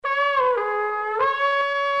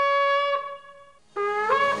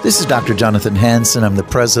This is Dr. Jonathan Hansen. I'm the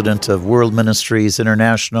president of World Ministries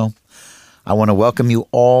International. I want to welcome you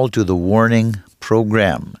all to the Warning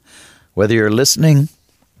Program. Whether you're listening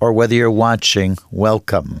or whether you're watching,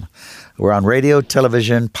 welcome. We're on radio,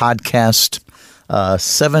 television, podcast,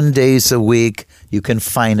 7 days a week. You can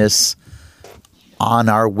find us on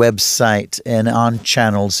our website and on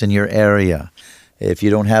channels in your area. If you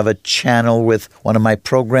don't have a channel with one of my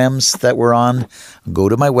programs that we're on, go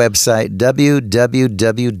to my website,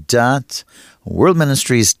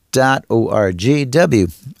 www.worldministries.org,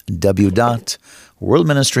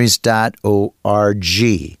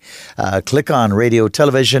 www.worldministries.org. Click on radio,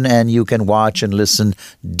 television, and you can watch and listen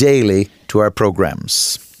daily to our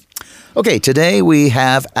programs. Okay, today we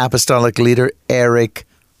have Apostolic Leader Eric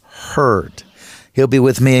Hurd. He'll be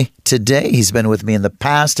with me today. He's been with me in the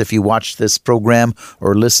past. If you watch this program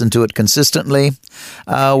or listen to it consistently,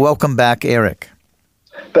 welcome back, Eric.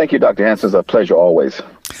 Thank you, Dr. Hansen. It's a pleasure always.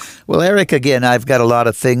 Well, Eric, again, I've got a lot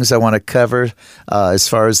of things I want to cover as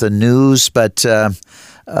far as the news, but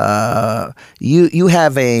you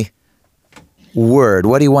have a word.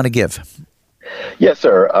 What do you want to give? Yes,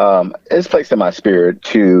 sir. It's placed in my spirit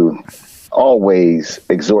to always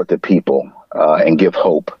exhort the people and give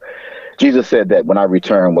hope. Jesus said that when I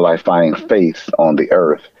return, will I find faith on the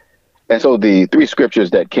earth? And so the three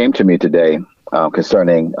scriptures that came to me today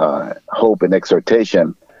concerning hope and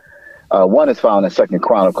exhortation, one is found in 2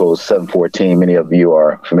 Chronicles 7:14. Many of you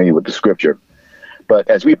are familiar with the scripture. But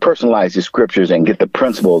as we personalize the scriptures and get the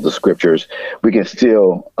principle of the scriptures, we can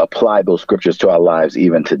still apply those scriptures to our lives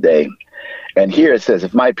even today. And here it says,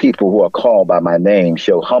 if my people who are called by my name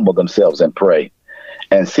shall humble themselves and pray,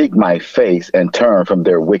 and seek my face and turn from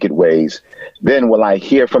their wicked ways, then will I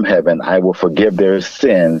hear from heaven, I will forgive their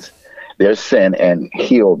sin, and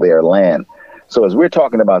heal their land. So as we're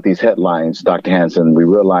talking about these headlines, Dr. Hansen, we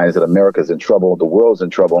realize that America's in trouble, the world's in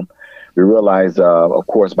trouble. We realize, of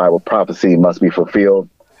course, Bible prophecy must be fulfilled.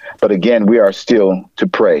 But again, we are still to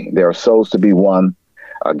pray. There are souls to be won.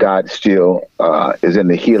 God still is in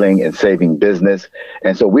the healing and saving business.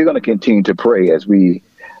 And so we're going to continue to pray as we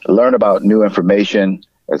learn about new information,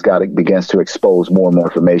 as God begins to expose more and more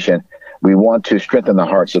information. We want to strengthen the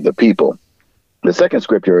hearts of the people. The second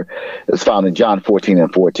scripture is found in John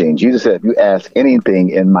 14:14. Jesus said, if you ask anything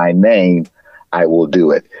in my name, I will do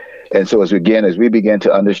it. And so as we begin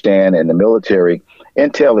to understand in the military,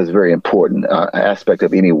 intel is very important. Aspect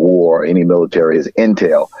of any war, any military is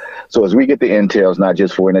intel. So as we get the intel, it's not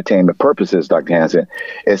just for entertainment purposes, Dr. Hansen,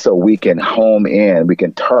 it's so we can home in, we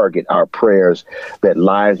can target our prayers that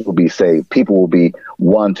lives will be saved. People will be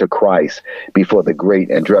won to Christ before the great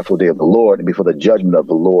and dreadful day of the Lord and before the judgment of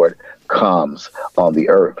the Lord comes on the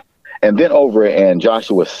earth. And then over in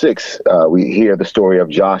Joshua 6, we hear the story of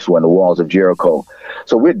Joshua and the walls of Jericho.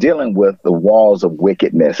 So we're dealing with the walls of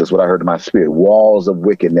wickedness. That's what I heard in my spirit, walls of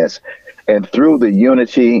wickedness. And through the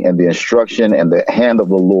unity and the instruction and the hand of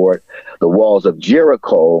the Lord, the walls of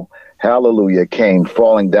Jericho, hallelujah, came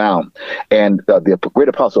falling down. And the great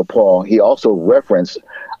apostle Paul, he also referenced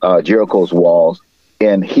Jericho's walls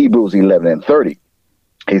in Hebrews 11:30.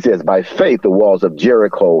 He says, by faith, the walls of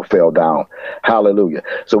Jericho fell down. Hallelujah.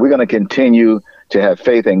 So we're going to continue to have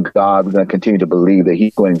faith in God. We're going to continue to believe that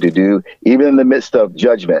he's going to do, even in the midst of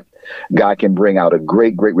judgment, God can bring out a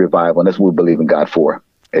great, great revival. And that's what we believe in God for.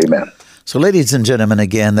 Amen. So, ladies and gentlemen,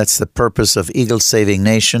 again, that's the purpose of Eagle Saving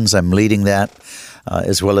Nations. I'm leading that,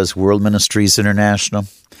 as well as World Ministries International.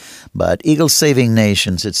 But Eagle Saving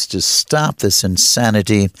Nations, it's to stop this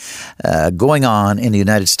insanity going on in the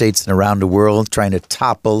United States and around the world, trying to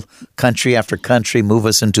topple country after country, move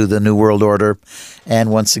us into the New World Order,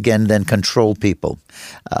 and once again, then control people.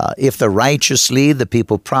 If the righteous lead, the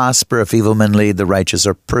people prosper. If evil men lead, the righteous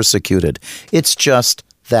are persecuted. It's just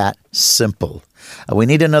that simple. We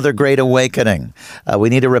need another great awakening. We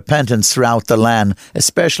need a repentance throughout the land,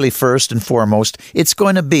 especially first and foremost. It's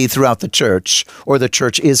going to be throughout the church, or the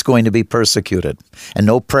church is going to be persecuted. And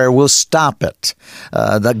no prayer will stop it.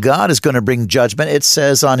 That God is going to bring judgment, it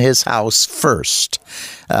says, on his house first.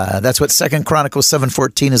 That's what 2 Chronicles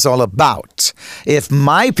 7:14 is all about. If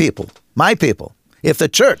my people, if the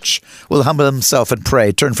church will humble themselves and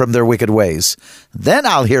pray, turn from their wicked ways, then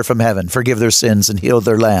I'll hear from heaven, forgive their sins, and heal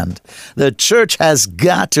their land. The church has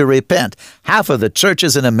got to repent. Half of the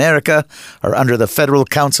churches in America are under the Federal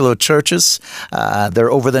Council of Churches.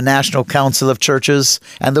 They're over the National Council of Churches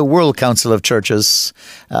and the World Council of Churches.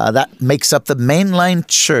 That makes up the mainline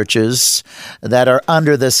churches that are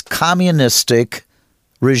under this communistic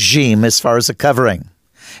regime as far as the covering.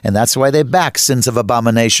 And that's why they back sins of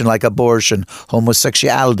abomination like abortion,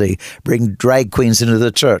 homosexuality, bring drag queens into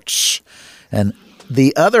the church. And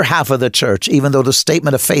the other half of the church, even though the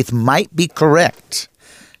statement of faith might be correct,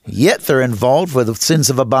 yet they're involved with sins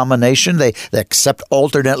of abomination. They accept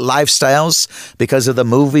alternate lifestyles because of the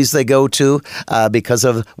movies they go to, because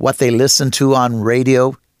of what they listen to on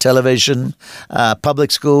radio, television, public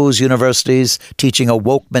schools, universities, teaching a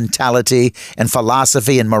woke mentality and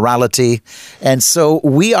philosophy and morality. And so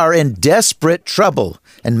we are in desperate trouble.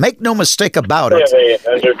 And make no mistake about it.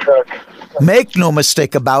 Make no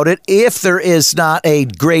mistake about it. If there is not a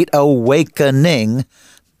great awakening,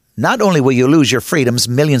 not only will you lose your freedoms,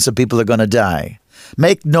 millions of people are going to die.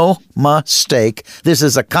 Make no mistake. This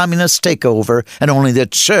is a communist takeover, and only the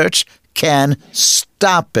church can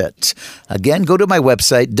stop it. Again, go to my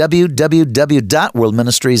website,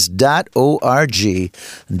 www.worldministries.org.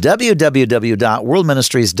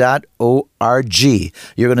 www.worldministries.org.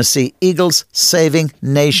 You're going to see Eagles Saving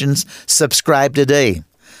Nations. Subscribe today.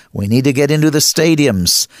 We need to get into the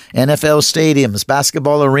stadiums, NFL stadiums,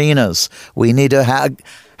 basketball arenas. We need to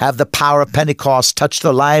have the power of Pentecost touch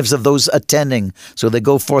the lives of those attending so they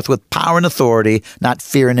go forth with power and authority, not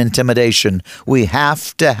fear and intimidation. We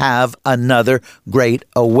have to have another great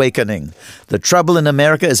awakening. The trouble in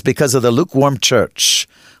America is because of the lukewarm church.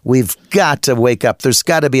 We've got to wake up. There's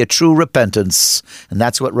got to be a true repentance, and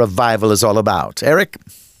that's what revival is all about. Eric?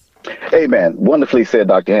 Amen. Wonderfully said,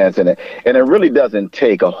 Dr. Hanson. And it really doesn't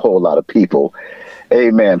take a whole lot of people.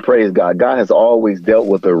 Amen. Praise God. God has always dealt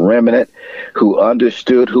with a remnant who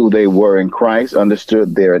understood who they were in Christ,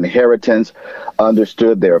 understood their inheritance,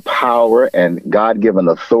 understood their power and God-given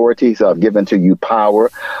authority. So I've given to you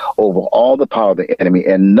power over all the power of the enemy,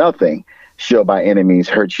 and nothing shall by any means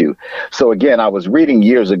hurt you. So again, I was reading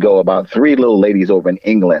years ago about three little ladies over in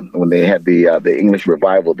England when they had the English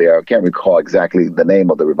revival there. I can't recall exactly the name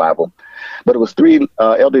of the revival, but it was three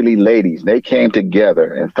elderly ladies. They came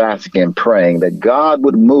together and fasting and praying that God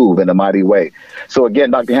would move in a mighty way. So again,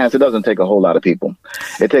 Dr. Hans, it doesn't take a whole lot of people.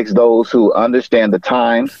 It takes those who understand the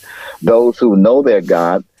times, those who know their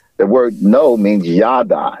God. The word know means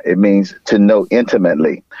yada. It means to know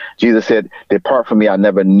intimately. Jesus said, "Depart from me, I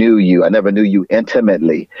never knew you. I never knew you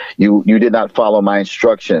intimately. You did not follow my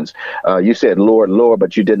instructions. You said, Lord, Lord,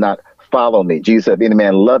 but you did not follow me." Jesus said, "If any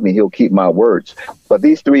man love me, he'll keep my words." But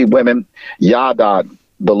these three women yada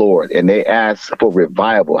the Lord, and they asked for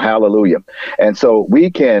revival. Hallelujah. And so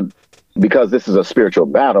we can, because this is a spiritual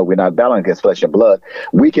battle, we're not battling against flesh and blood.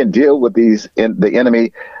 We can deal with the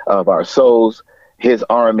enemy of our souls, his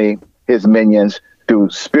army, his minions,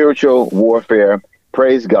 through spiritual warfare,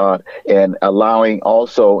 praise God, and allowing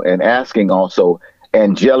also and asking also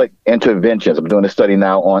angelic interventions. I'm doing a study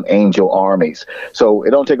now on angel armies. So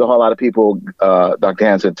it don't take a whole lot of people, Dr.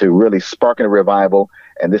 Hanson, to really spark a revival.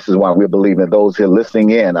 And this is why we're believing that those who are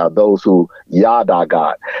listening in are those who yada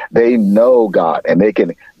God. They know God, and they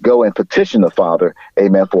can go and petition the Father,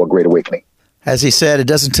 amen, for a great awakening. As he said, it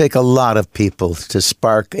doesn't take a lot of people to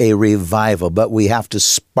spark a revival, but we have to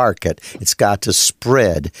spark it. It's got to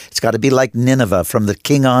spread. It's got to be like Nineveh, from the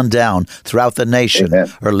king on down throughout the nation.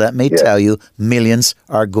 Amen. Or let me tell you, millions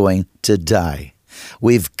are going to die.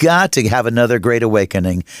 We've got to have another great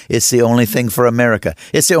awakening. It's the only thing for America.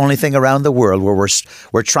 It's the only thing around the world where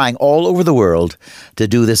we're trying all over the world to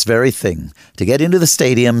do this very thing, to get into the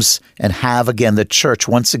stadiums and have, again, the church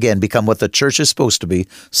once again become what the church is supposed to be,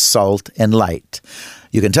 salt and light.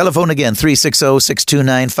 You can telephone again,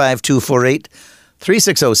 360-629-5248,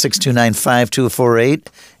 360-629-5248.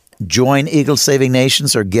 Join Eagle Saving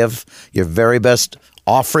Nations or give your very best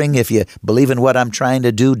offering if you believe in what I'm trying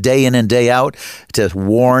to do day in and day out to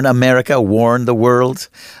warn America, warn the world.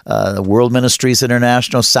 World Ministries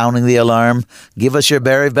International, sounding the alarm. Give us your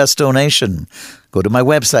very best donation. Go to my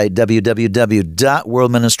website,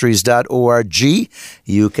 www.worldministries.org.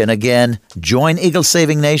 You can, again, join Eagle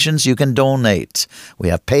Saving Nations. You can donate. We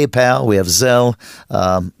have PayPal. We have Zelle.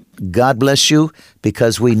 God bless you,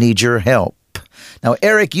 because we need your help. Now,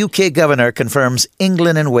 Eric, UK governor, confirms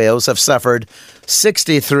England and Wales have suffered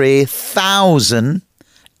 63,000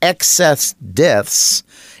 excess deaths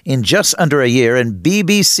in just under a year, and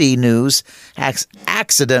BBC News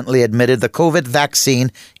accidentally admitted the COVID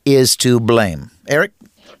vaccine is to blame. Eric?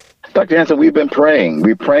 Dr. Hanson, we've been praying.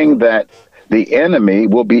 We're praying that the enemy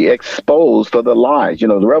will be exposed for the lies. You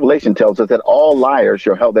know, the Revelation tells us that all liars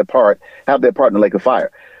shall have their part in the lake of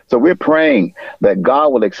fire. So we're praying that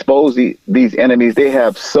God will expose these enemies. They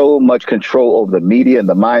have so much control over the media and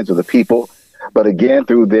the minds of the people. But again,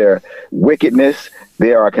 through their wickedness,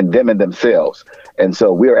 they are condemning themselves. And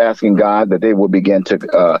so we're asking God that they will begin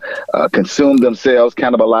to consume themselves,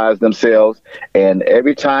 cannibalize themselves. And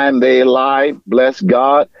every time they lie, bless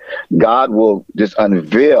God, God will just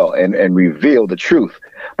unveil and reveal the truth.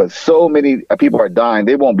 But so many people are dying,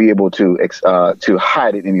 they won't be able to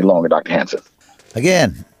hide it any longer, Dr. Hansen.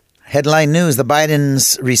 Again, headline news, the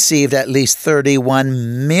Bidens received at least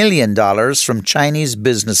 $31 million from Chinese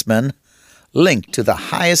businessmen linked to the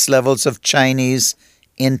highest levels of Chinese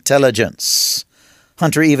intelligence.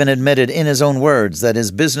 Hunter even admitted in his own words that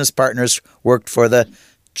his business partners worked for the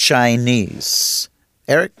Chinese.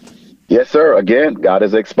 Eric? Yes, sir. Again, God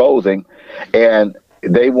is exposing. And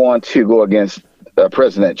they want to go against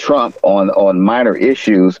President Trump on minor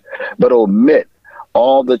issues, but omit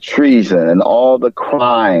all the treason and all the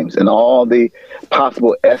crimes and all the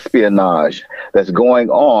possible espionage that's going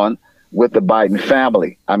on with the Biden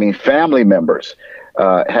family. I mean, family members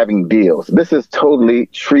having deals. This is totally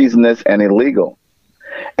treasonous and illegal.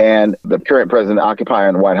 And the current president occupying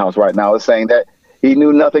in the White House right now is saying that he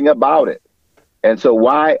knew nothing about it. And so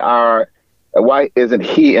why isn't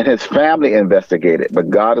he and his family investigated? But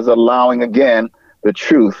God is allowing, again, the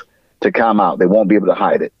truth to come out. They won't be able to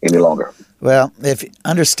hide it any longer. Well, if you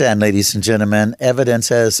understand, ladies and gentlemen, evidence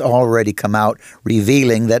has already come out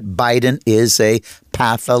revealing that Biden is a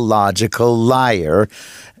pathological liar.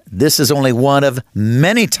 This is only one of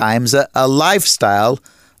many times a lifestyle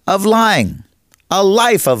of lying, a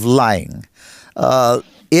life of lying.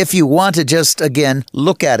 If you want to just, again,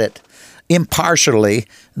 look at it impartially,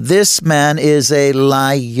 this man is a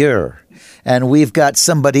liar. And we've got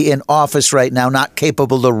somebody in office right now not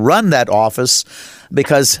capable to run that office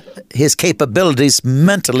because his capabilities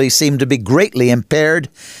mentally seem to be greatly impaired.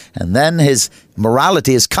 And then his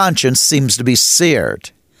morality, his conscience seems to be seared.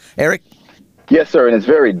 Eric? Yes, sir. And it's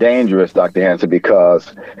very dangerous, Dr. Hansen,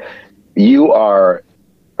 because you are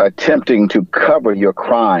attempting to cover your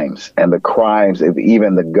crimes and the crimes of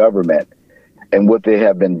even the government and what they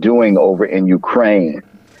have been doing over in Ukraine.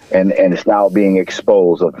 And it's now being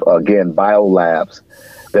exposed of, again, biolabs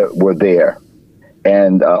that were there.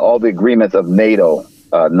 And all the agreements of NATO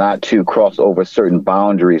not to cross over certain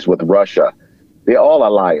boundaries with Russia, they all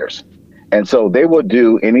are liars. And so they will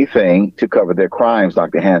do anything to cover their crimes,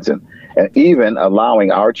 Dr. Hansen, and even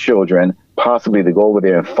allowing our children possibly to go over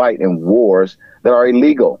there and fight in wars that are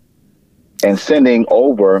illegal and sending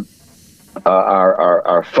over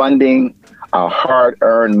our funding, our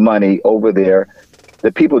hard-earned money over there.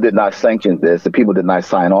 The people did not sanction this. The people did not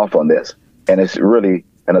sign off on this. And it's really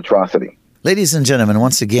an atrocity. Ladies and gentlemen,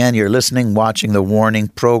 once again, you're listening, watching the Warning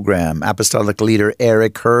Program. Apostolic leader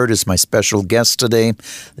Eric Hurd is my special guest today.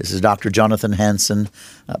 This is Dr. Jonathan Hansen,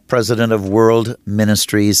 president of World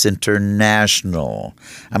Ministries International.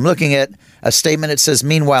 I'm looking at a statement that says,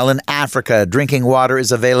 meanwhile, in Africa, drinking water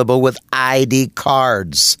is available with ID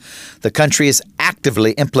cards. The country is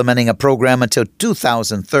actively implementing a program until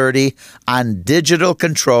 2030 on digital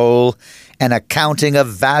control and accounting of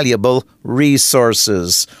valuable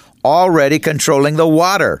resources, already controlling the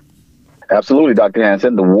water. Absolutely, Dr.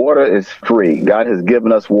 Hansen. The water is free. God has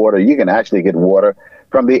given us water. You can actually get water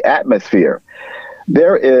from the atmosphere.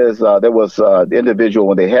 There was the individual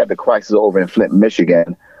when they had the crisis over in Flint,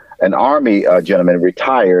 Michigan, an Army gentleman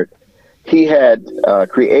retired. He had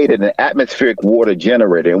created an atmospheric water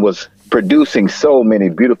generator and was producing so many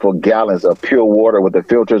beautiful gallons of pure water with the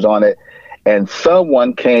filters on it. And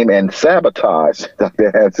someone came and sabotaged,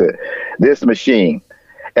 Dr. Hansen, this machine.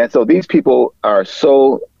 And so these people are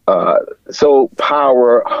so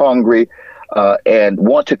power hungry and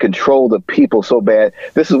want to control the people so bad.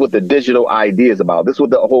 This is what the digital ID is about. This is what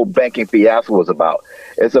the whole banking fiasco was about.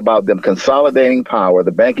 It's about them consolidating power,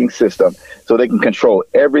 the banking system, so they can control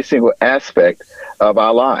every single aspect of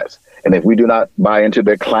our lives. And if we do not buy into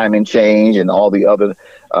their climate change and all the other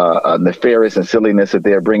nefarious and silliness that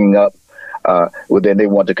they're bringing up, well, then they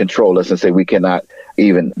want to control us and say we cannot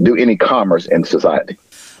even do any commerce in society.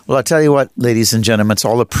 Well, I'll tell you what, ladies and gentlemen, it's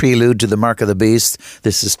all a prelude to the mark of the beast.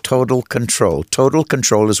 This is total control. Total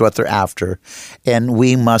control is what they're after, and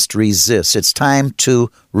we must resist. It's time to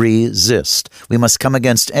resist. We must come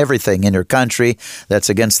against everything in your country that's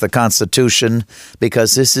against the Constitution,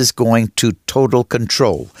 because this is going to total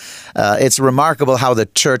control. It's remarkable how the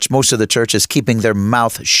church, most of the church, is keeping their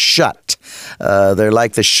mouth shut. They're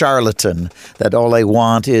like the charlatan, that all they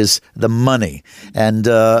want is the money. And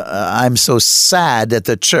I'm so sad that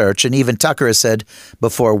the church, and even Tucker has said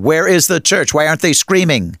before, where is the church? Why aren't they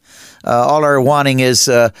screaming? All our wanting is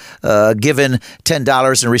given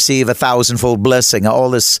 $10 and receive 1,000-fold blessing. All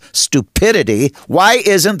this stupidity. Why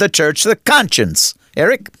isn't the church the conscience?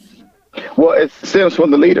 Eric? Well, it stems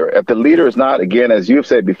from the leader. If the leader is not, again, as you've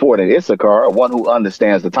said before, an Issachar, one who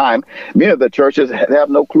understands the time, many of the churches have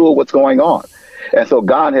no clue what's going on. And so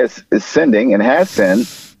God is sending and has sent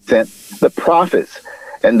the prophets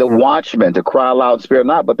and the watchmen to cry aloud, spare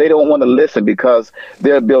not, but they don't want to listen because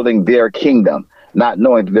they're building their kingdom, not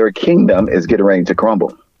knowing that their kingdom is getting ready to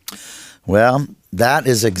crumble. Well, that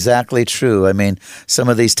is exactly true. I mean, some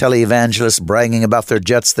of these televangelists bragging about their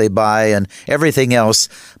jets they buy and everything else,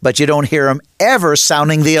 but you don't hear them ever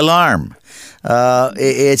sounding the alarm.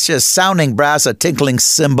 It's just sounding brass, a tinkling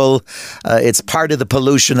cymbal. It's part of the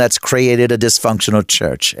pollution that's created a dysfunctional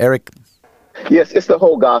church. Eric? Yes, it's the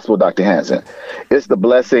whole gospel, Dr. Hansen. It's the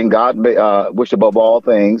blessing God wish above all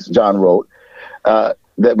things, John wrote,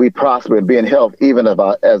 that we prosper and be in health, even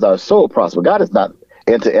as our soul prosper. God is not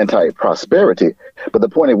into anti-prosperity, but the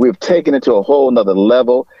point is we've taken it to a whole nother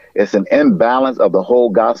level. It's an imbalance of the whole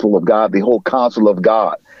gospel of God, the whole counsel of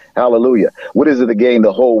God. Hallelujah. What is it to gain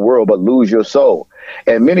the whole world but lose your soul?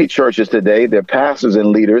 And many churches today, their pastors and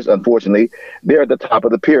leaders, unfortunately, they're at the top of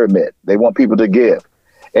the pyramid. They want people to give.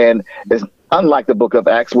 And it's unlike the book of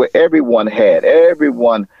Acts where everyone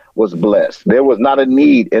was blessed. There was not a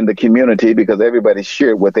need in the community because everybody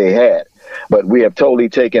shared what they had. But we have totally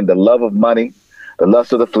taken the love of money, the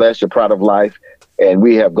lust of the flesh, the pride of life, and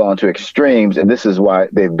we have gone to extremes. And this is why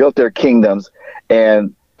they've built their kingdoms.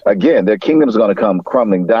 And again, their kingdom is going to come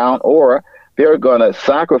crumbling down, or they're going to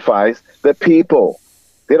sacrifice the people.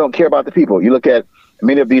 They don't care about the people. You look at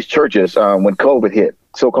many of these churches when COVID hit,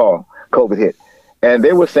 so-called COVID hit, and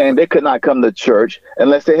they were saying they could not come to church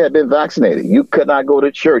unless they had been vaccinated. You could not go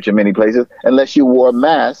to church in many places unless you wore a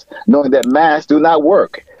mask, knowing that masks do not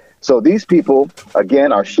work. So these people,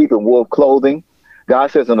 again, are sheep in wolf clothing.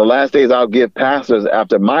 God says in the last days, I'll give pastors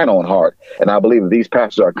after mine own heart. And I believe that these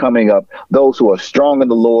pastors are coming up, those who are strong in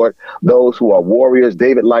the Lord, those who are warriors,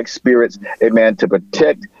 David-like spirits, amen, to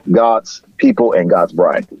protect God's people and God's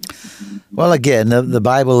bride. Well, again, the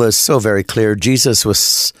Bible is so very clear. Jesus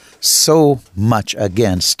was so much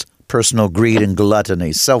against personal greed and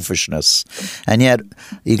gluttony, selfishness. And yet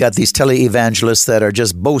you got these televangelists that are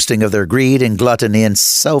just boasting of their greed and gluttony and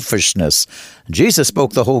selfishness. Jesus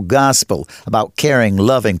spoke the whole gospel about caring,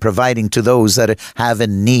 loving, providing to those that have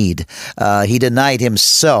in need. He denied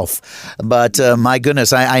himself. But my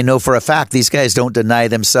goodness, I know for a fact these guys don't deny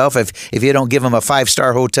themselves. If you don't give them a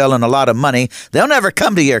 5-star hotel and a lot of money, they'll never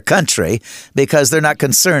come to your country because they're not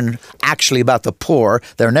concerned actually about the poor.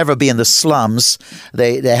 They'll never be in the slums.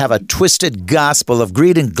 They have a twisted gospel of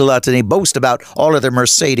greed and gluttony, boast about all of their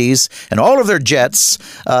Mercedes and all of their jets.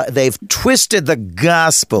 They've twisted the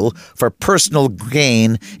gospel for personal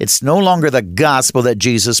gain. It's no longer the gospel that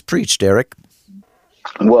Jesus preached, Eric.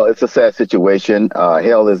 Well, it's a sad situation.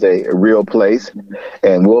 Hell is a real place,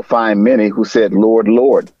 and we'll find many who said, Lord,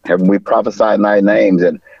 Lord, haven't we prophesied in thy names,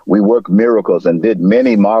 and we worked miracles and did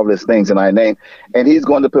many marvelous things in thy name? And he's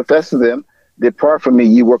going to profess to them, depart from me,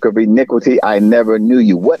 you work of iniquity, I never knew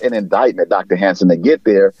you. What an indictment, Dr. Hansen, to get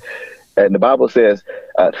there. And the Bible says,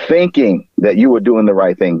 thinking that you were doing the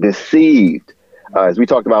right thing, deceived. As we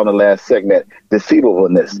talked about in the last segment,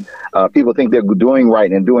 deceivableness. People think they're doing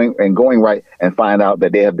right and going right and find out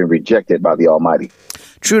that they have been rejected by the Almighty.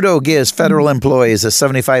 Trudeau gives federal employees a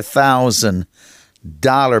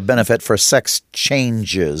 $75,000 benefit for sex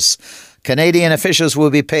changes. Canadian officials will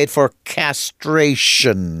be paid for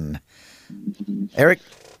castration. Eric?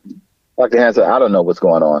 Dr. Hansen, I don't know what's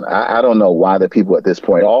going on. I don't know why the people at this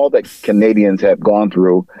point, all that Canadians have gone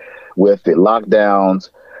through with the lockdowns,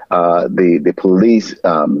 the police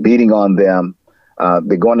beating on them,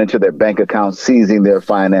 they're going into their bank accounts, seizing their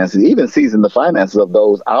finances, even seizing the finances of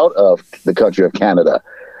those out of the country of Canada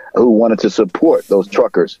who wanted to support those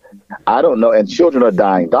truckers. I don't know. And children are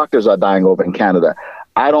dying. Doctors are dying over in Canada.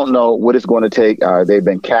 I don't know what it's going to take. They've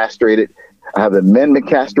been castrated. Have the men been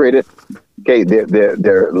castrated? Okay,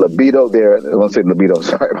 their libido, I won't say libido,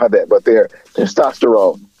 sorry about that, but their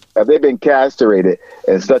testosterone, have they been castrated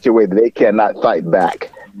in such a way that they cannot fight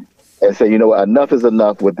back and say, you know what, enough is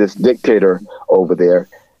enough with this dictator over there,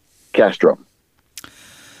 Castro.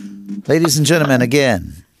 Ladies and gentlemen,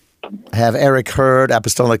 again, I have Eric Hurd,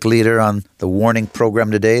 Apostolic Leader, on the Warning Program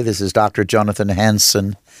today. This is Dr. Jonathan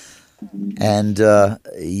Hansen. And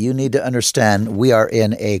you need to understand, we are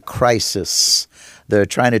in a crisis. They're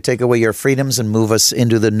trying to take away your freedoms and move us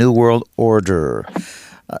into the New World Order.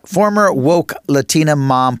 Former woke Latina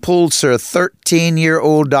mom pulls her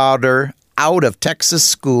 13-year-old daughter out of Texas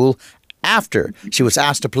school after she was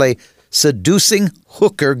asked to play seducing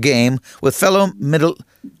hooker game with fellow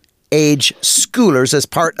middle-aged schoolers as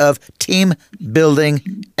part of team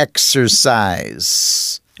building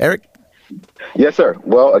exercise. Eric? Yes, sir.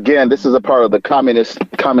 Well, again, this is a part of the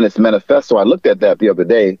Communist Manifesto. I looked at that the other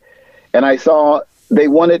day, and I saw they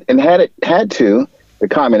wanted and had to the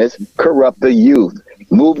communists corrupt the youth,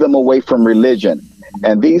 move them away from religion,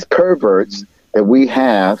 and these perverts that we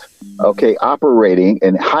have, okay, operating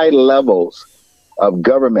in high levels of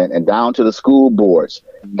government and down to the school boards,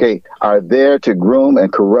 okay, are there to groom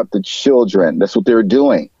and corrupt the children. That's what they're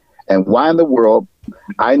doing. And why in the world?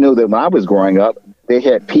 I knew that when I was growing up, they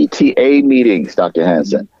had PTA meetings, Dr.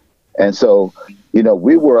 Hansen. And so,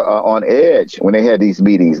 we were on edge when they had these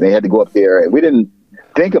meetings. They had to go up there, and we didn't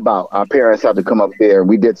think about our parents had to come up there.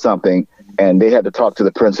 We did something, and they had to talk to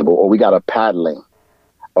the principal, or we got a paddling.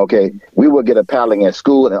 Okay, we would get a paddling at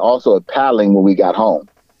school and also a paddling when we got home.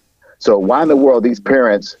 So why in the world these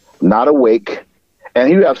parents not awake? And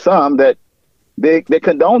you have some that they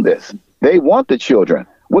condone this. They want the children.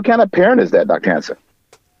 What kind of parent is that, Dr. Hansen?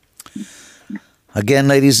 Again,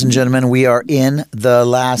 ladies and gentlemen, we are in the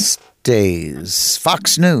last days.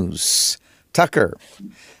 Fox News, Tucker.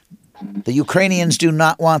 The Ukrainians do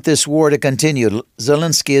not want this war to continue.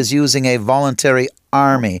 Zelensky is using a voluntary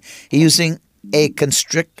army. He's using a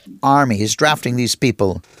constrict army. He's drafting these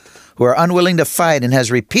people who are unwilling to fight and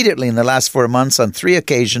has repeatedly in the last 4 months on 3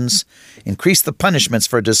 occasions increased the punishments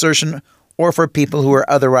for desertion or for people who are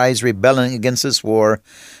otherwise rebelling against this war,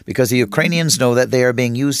 because the Ukrainians know that they are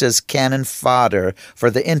being used as cannon fodder for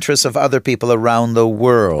the interests of other people around the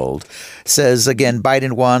world. Says again,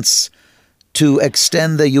 Biden wants to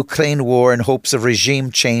extend the Ukraine war in hopes of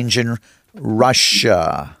regime change in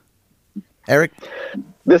Russia. Eric?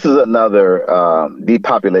 This is another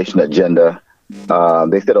depopulation agenda.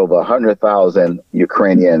 They said over 100,000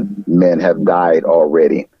 Ukrainian men have died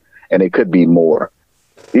already, and it could be more.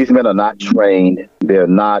 These men are not trained. They're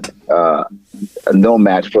not no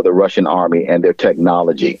match for the Russian army and their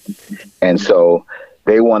technology. And so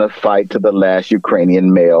they want to fight to the last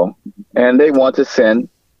Ukrainian male, and they want to send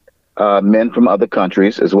men from other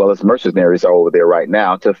countries, as well as mercenaries are over there right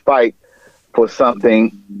now, to fight for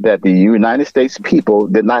something that the United States people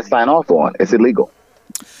did not sign off on. It's illegal.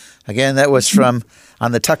 Again, that was from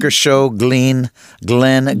on the Tucker Show. Glenn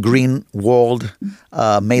Greenwald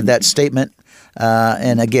made that statement.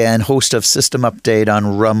 And again, host of System Update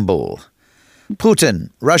on Rumble. Putin,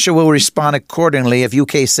 Russia will respond accordingly if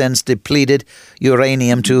UK sends depleted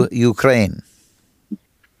uranium to Ukraine.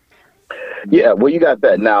 Yeah, well, you got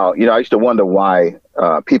that now. I used to wonder why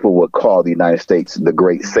people would call the United States the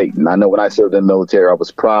Great Satan. I know when I served in the military, I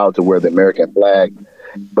was proud to wear the American flag,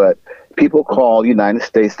 but people call the United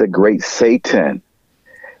States the Great Satan.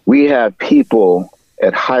 We have people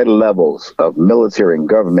at high levels of military and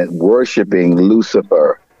government worshiping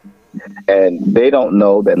Lucifer, and they don't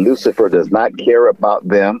know that Lucifer does not care about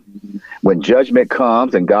them. When judgment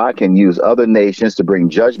comes, and God can use other nations to bring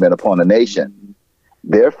judgment upon a nation,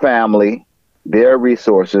 their family, their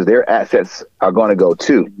resources, their assets are going to go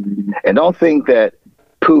too. And don't think that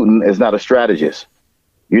Putin is not a strategist.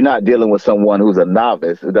 You're not dealing with someone who's a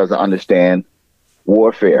novice who doesn't understand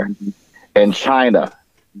warfare. And China,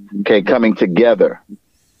 okay, coming together.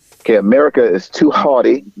 Okay, America is too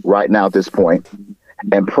haughty right now at this point,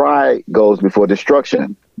 and pride goes before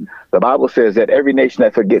destruction. The Bible says that every nation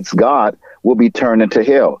that forgets God will be turned into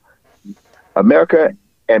hell. America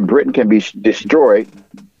and Britain can be destroyed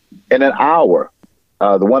in an hour.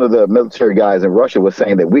 One of the military guys in Russia was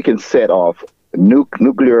saying that we can set off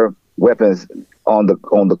nuclear weapons on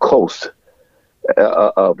the coast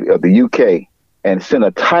of the UK and send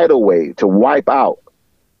a tidal wave to wipe out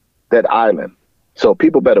that island. So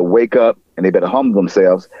people better wake up and they better humble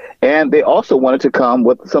themselves. And they also wanted to come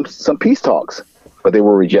with some peace talks, but they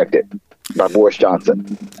were rejected by Boris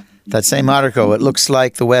Johnson. That same article, it looks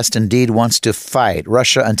like the West indeed wants to fight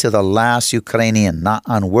Russia until the last Ukrainian, not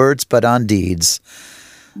on words, but on deeds.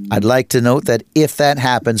 I'd like to note that if that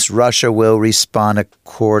happens, Russia will respond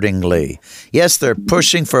accordingly. Yes, they're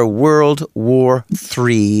pushing for World War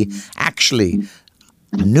III. Actually,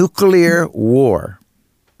 nuclear war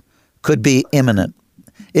could be imminent.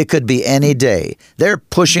 It could be any day. They're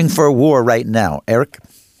pushing for war right now. Eric?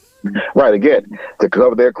 Right, again, to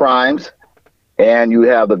cover their crimes. And you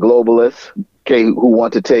have the globalists, okay, who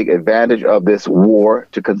want to take advantage of this war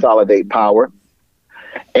to consolidate power.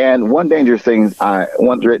 And one dangerous thing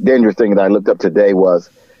that I looked up today was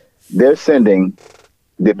they're sending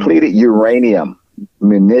depleted uranium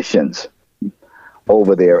munitions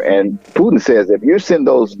over there. And Putin says if you send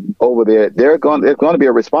those over there, there's going to be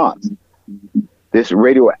a response. This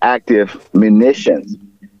radioactive munitions,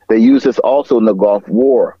 they use this also in the Gulf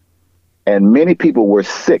War. And many people were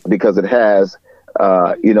sick because it has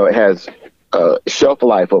a shelf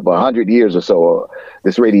life of 100 years or so,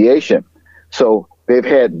 this radiation. So they've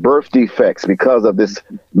had birth defects because of this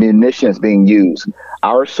munitions being used.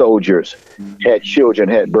 Our soldiers had children,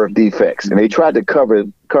 had birth defects, and they tried to cover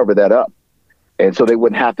that up. And so they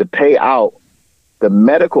wouldn't have to pay out the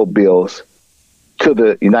medical bills to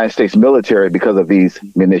the United States military because of these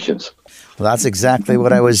munitions. Well, that's exactly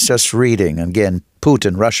what I was just reading. Again,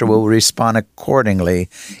 Putin, Russia will respond accordingly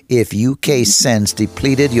if UK sends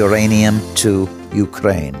depleted uranium to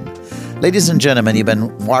Ukraine. Ladies and gentlemen, you've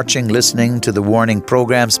been watching, listening to the Warning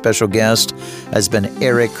Program. Special guest has been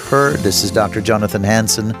Eric Hurd. This is Dr. Jonathan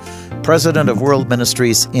Hansen, President of World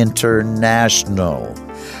Ministries International.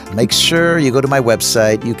 Make sure you go to my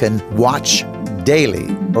website. You can watch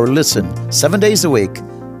daily or listen 7 days a week,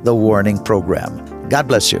 the Warning Program. God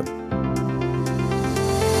bless you.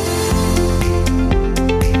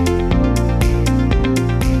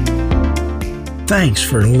 Thanks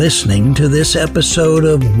for listening to this episode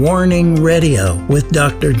of Warning Radio with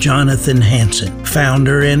Dr. Jonathan Hansen,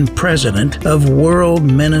 founder and president of World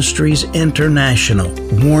Ministries International.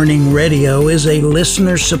 Warning Radio is a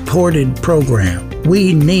listener-supported program.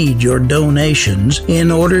 We need your donations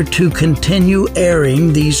in order to continue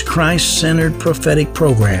airing these Christ-centered prophetic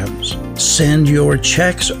programs. Send your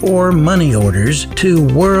checks or money orders to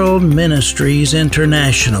World Ministries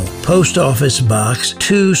International, Post Office Box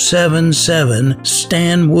 277,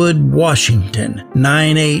 Stanwood, Washington,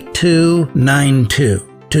 98292.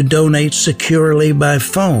 To donate securely by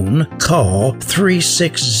phone, call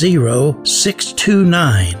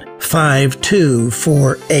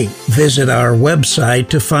 360-629-5248. Visit our website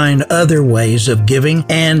to find other ways of giving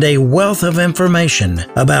and a wealth of information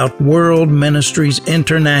about World Ministries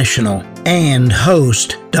International and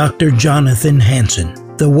host Dr. Jonathan Hansen.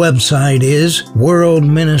 The website is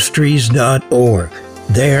worldministries.org.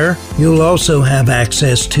 There, you'll also have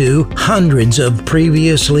access to hundreds of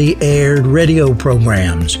previously aired radio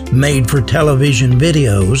programs, made for television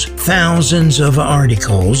videos, thousands of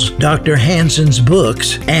articles, Dr. Hansen's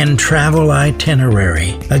books, and travel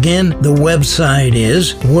itinerary. Again, the website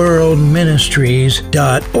is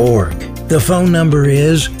worldministries.org. The phone number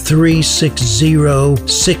is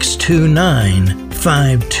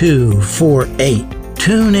 360-629-5248.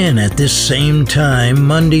 Tune in at this same time,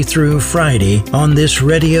 Monday through Friday, on this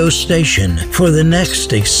radio station for the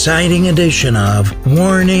next exciting edition of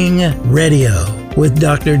Warning Radio with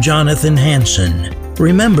Dr. Jonathan Hansen.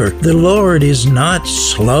 Remember, the Lord is not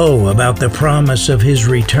slow about the promise of His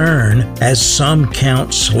return, as some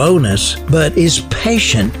count slowness, but is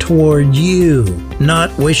patient toward you,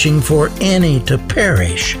 not wishing for any to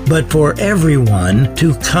perish, but for everyone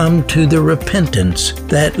to come to the repentance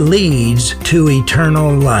that leads to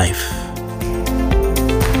eternal life.